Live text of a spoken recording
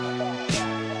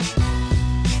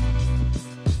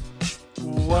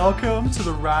Welcome to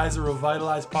the Rise or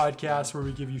Revitalize podcast, where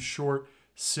we give you short,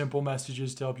 simple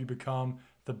messages to help you become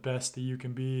the best that you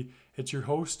can be. It's your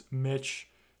host, Mitch.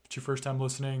 If it's your first time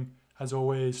listening, as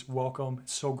always, welcome.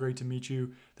 It's so great to meet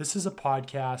you. This is a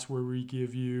podcast where we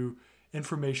give you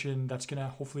information that's going to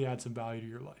hopefully add some value to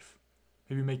your life.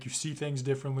 Maybe make you see things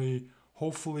differently,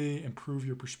 hopefully improve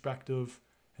your perspective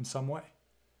in some way.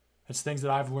 It's things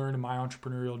that I've learned in my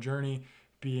entrepreneurial journey,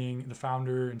 being the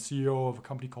founder and CEO of a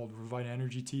company called Revite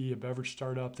Energy Tea, a beverage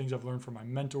startup, things I've learned from my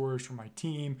mentors, from my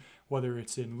team, whether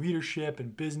it's in leadership,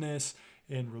 in business,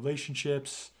 in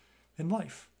relationships, in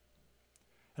life.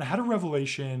 And I had a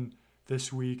revelation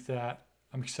this week that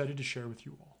I'm excited to share with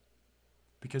you all,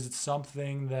 because it's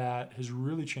something that has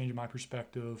really changed my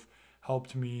perspective,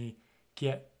 helped me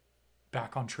get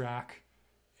back on track,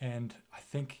 and I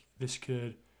think this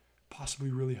could possibly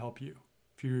really help you.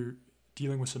 If you're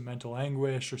dealing with some mental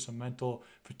anguish or some mental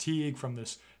fatigue from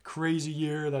this crazy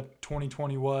year that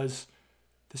 2020 was,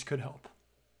 this could help.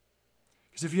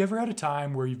 Because if you ever had a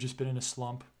time where you've just been in a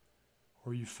slump,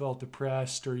 or you felt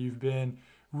depressed, or you've been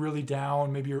really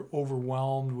down, maybe you're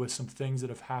overwhelmed with some things that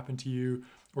have happened to you,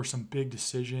 or some big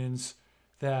decisions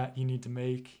that you need to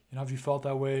make, have you felt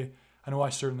that way? I know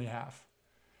I certainly have.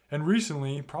 And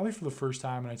recently, probably for the first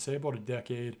time, and I'd say about a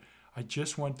decade, I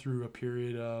just went through a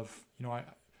period of, I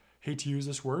hate to use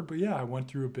this word, but yeah, I went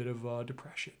through a bit of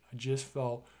depression. I just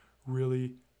felt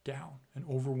really down and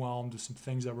overwhelmed with some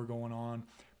things that were going on,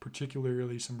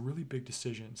 particularly some really big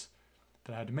decisions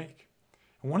that I had to make.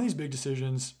 And one of these big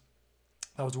decisions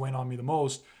that was weighing on me the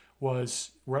most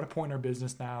was, we're at a point in our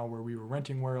business now where we were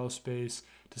renting warehouse space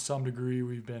to some degree.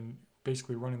 We've been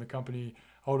basically running the company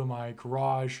out of my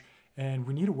garage, and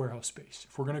we need a warehouse space.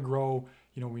 If we're going to grow,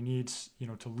 we need,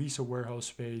 to lease a warehouse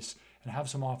space and have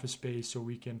some office space so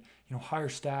we can, hire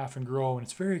staff and grow. And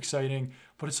it's very exciting,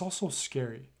 but it's also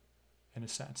scary in a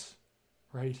sense,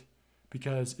 right?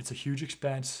 Because it's a huge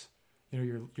expense.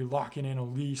 You're locking in a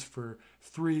lease for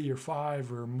 3 or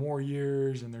 5 or more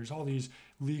years, and there's all these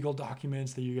legal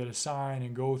documents that you got to sign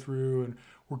and go through. And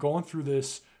we're going through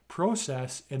this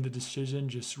process, and the decision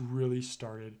just really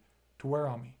started to wear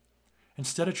on me.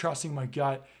 Instead of trusting my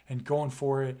gut and going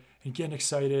for it and getting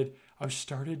excited, I've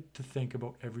started to think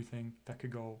about everything that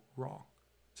could go wrong.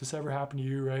 Does this ever happen to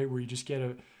you, right? Where you just get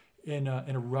in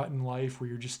a rut in life where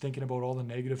you're just thinking about all the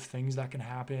negative things that can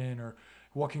happen, or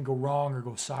what can go wrong or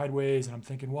go sideways. And I'm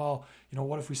thinking, well,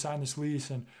 what if we sign this lease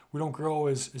and we don't grow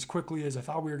as quickly as I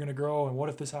thought we were going to grow? And what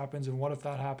if this happens? And what if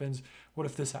that happens? What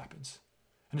if this happens?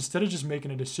 And instead of just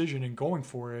making a decision and going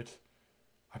for it,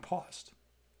 I paused.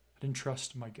 I didn't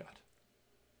trust my gut.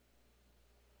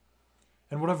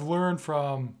 And what I've learned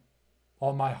from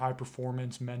all my high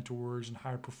performance mentors and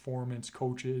high performance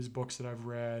coaches, books that I've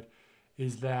read,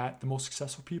 is that the most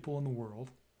successful people in the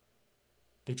world,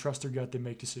 they trust their gut, they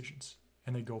make decisions,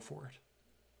 and they go for it.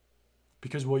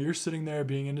 Because while you're sitting there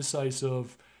being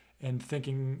indecisive and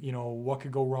thinking, what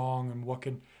could go wrong and what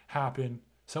could happen,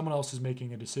 someone else is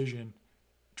making a decision,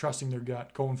 trusting their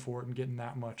gut, going for it, and getting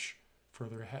that much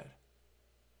further ahead.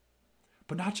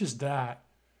 But not just that.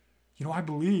 I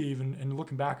believe, and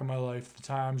looking back on my life, the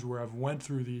times where I've went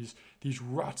through these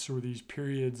ruts or these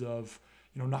periods of,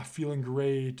 not feeling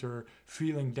great or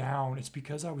feeling down, it's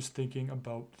because I was thinking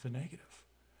about the negative.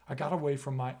 I got away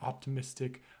from my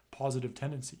optimistic, positive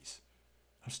tendencies.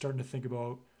 I was starting to think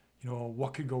about,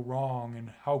 what could go wrong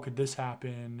and how could this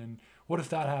happen? And what if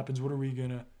that happens? What are we going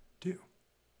to do?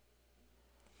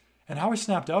 And how I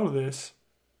snapped out of this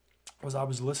was I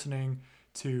was listening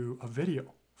to a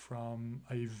video from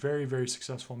a very, very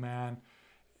successful man,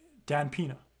 Dan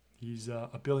Pena. He's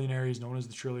a billionaire. He's known as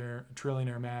the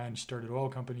trillionaire man. He started oil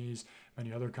companies,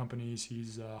 many other companies.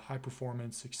 He's a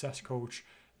high-performance success coach,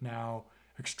 now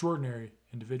extraordinary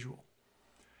individual.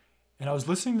 And I was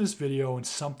listening to this video, and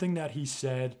something that he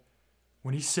said,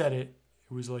 when he said it,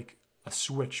 it was like a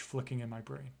switch flicking in my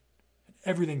brain. And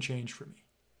everything changed for me.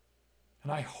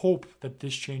 And I hope that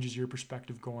this changes your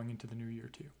perspective going into the new year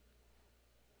too.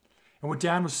 And what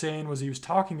Dan was saying was, he was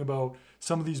talking about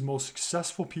some of these most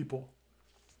successful people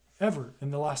ever in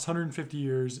the last 150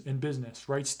 years in business,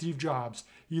 right? Steve Jobs,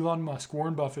 Elon Musk,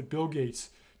 Warren Buffett, Bill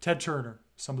Gates, Ted Turner,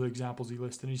 some of the examples he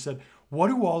listed. And he said, what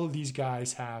do all of these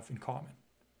guys have in common?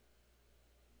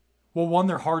 Well, one,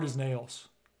 they're hard as nails.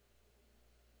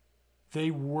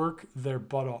 They work their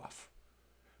butt off.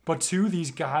 But two, these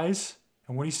guys,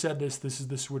 and when he said this is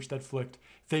the switch that flicked,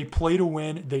 they play to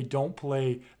win, they don't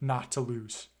play not to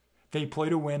lose. They play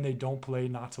to win, they don't play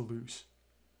not to lose.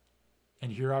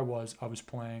 And here I was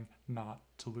playing not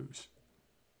to lose.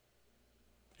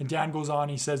 And Dan goes on,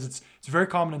 he says it's very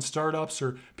common in startups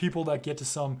or people that get to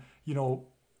some,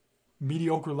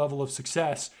 mediocre level of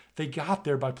success, they got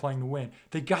there by playing to win.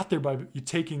 They got there by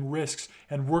taking risks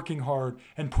and working hard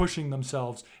and pushing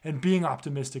themselves and being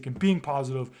optimistic and being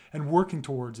positive and working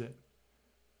towards it.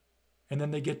 And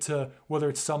then they get to, whether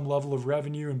it's some level of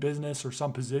revenue in business or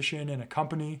some position in a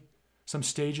company, some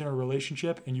stage in a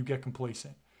relationship, and you get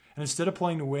complacent. And instead of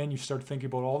playing to win, you start thinking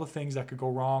about all the things that could go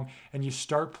wrong, and you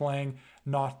start playing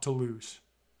not to lose.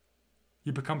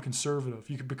 You become conservative.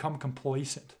 You can become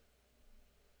complacent.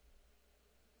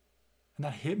 And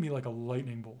that hit me like a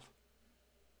lightning bolt,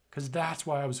 because that's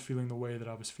why I was feeling the way that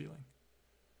I was feeling.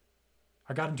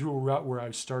 I got into a rut where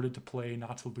I started to play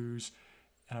not to lose,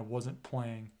 and I wasn't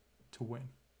playing to win.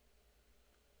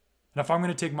 And if I'm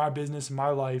going to take my business and my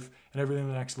life and everything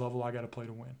to the next level, I got to play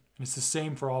to win. And it's the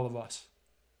same for all of us.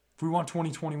 If we want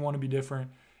 2021 to be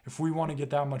different, if we want to get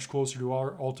that much closer to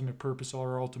our ultimate purpose,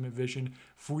 our ultimate vision,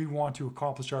 if we want to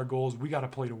accomplish our goals, we got to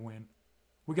play to win.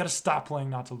 We got to stop playing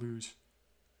not to lose.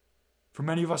 For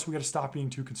many of us, we got to stop being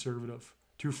too conservative,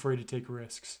 too afraid to take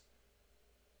risks,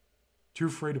 too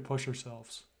afraid to push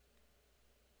ourselves.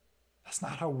 That's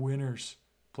not how winners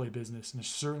play business, and it's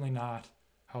certainly not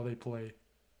how they play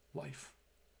life.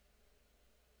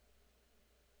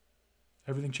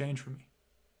 Everything changed for me.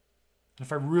 And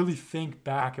if I really think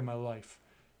back in my life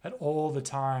at all the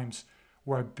times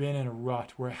where I've been in a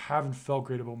rut, where I haven't felt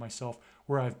great about myself,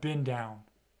 where I've been down,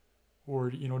 or,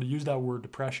 to use that word,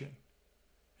 depression,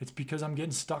 it's because I'm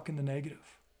getting stuck in the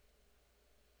negative.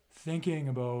 Thinking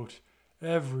about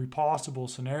every possible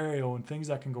scenario and things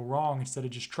that can go wrong instead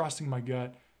of just trusting my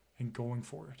gut and going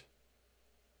for it.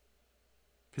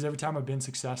 Because every time I've been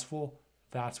successful,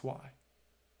 that's why.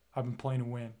 I've been playing to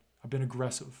win. I've been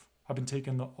aggressive. I've been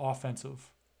taking the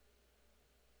offensive.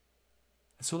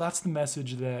 And so that's the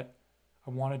message that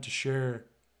I wanted to share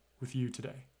with you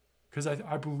today. Because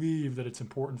I believe that it's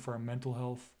important for our mental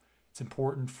health. It's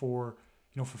important for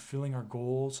fulfilling our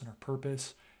goals and our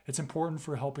purpose. It's important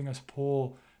for helping us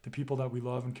pull the people that we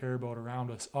love and care about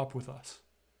around us up with us.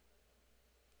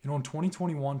 In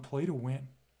 2021, play to win.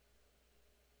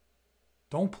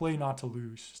 Don't play not to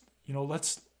lose.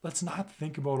 Let's not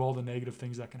think about all the negative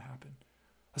things that can happen.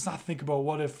 Let's not think about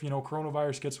what if,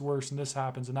 coronavirus gets worse and this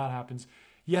happens and that happens.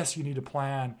 Yes, you need to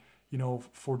plan,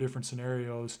 for different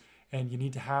scenarios, and you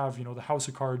need to have, the house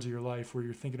of cards of your life where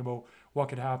you're thinking about what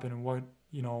could happen and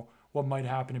what might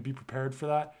happen and be prepared for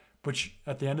that. But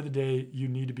at the end of the day, you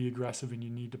need to be aggressive and you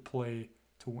need to play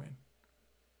to win.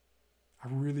 I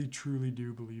really, truly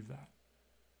do believe that.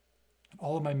 And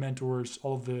all of my mentors,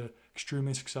 all of the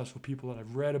extremely successful people that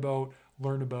I've read about,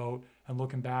 learned about, and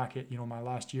looking back at, my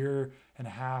last year and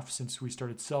a half since we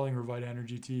started selling Revita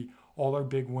Energy Tea, all our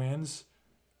big wins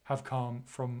have come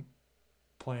from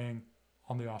playing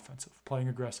on the offensive, playing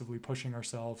aggressively, pushing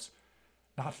ourselves,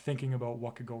 not thinking about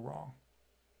what could go wrong.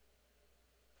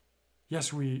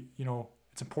 Yes,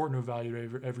 it's important to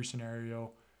evaluate every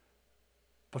scenario,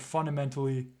 but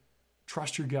fundamentally,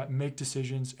 trust your gut, make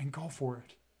decisions, and go for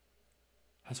it.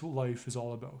 That's what life is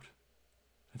all about.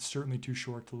 It's certainly too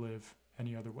short to live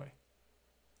any other way.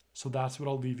 So that's what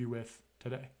I'll leave you with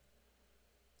today.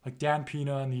 Like Dan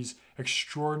Pena and these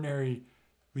extraordinarily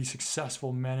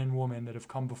successful men and women that have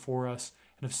come before us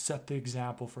and have set the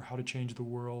example for how to change the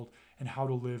world and how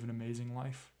to live an amazing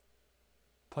life.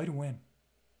 Play to win.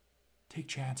 Take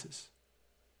chances.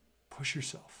 Push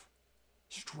yourself.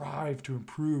 Strive to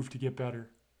improve, to get better.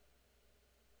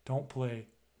 Don't play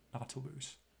not to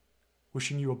lose.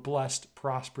 Wishing you a blessed,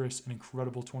 prosperous, and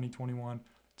incredible 2021.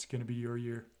 It's going to be your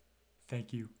year.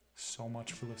 Thank you so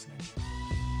much for listening.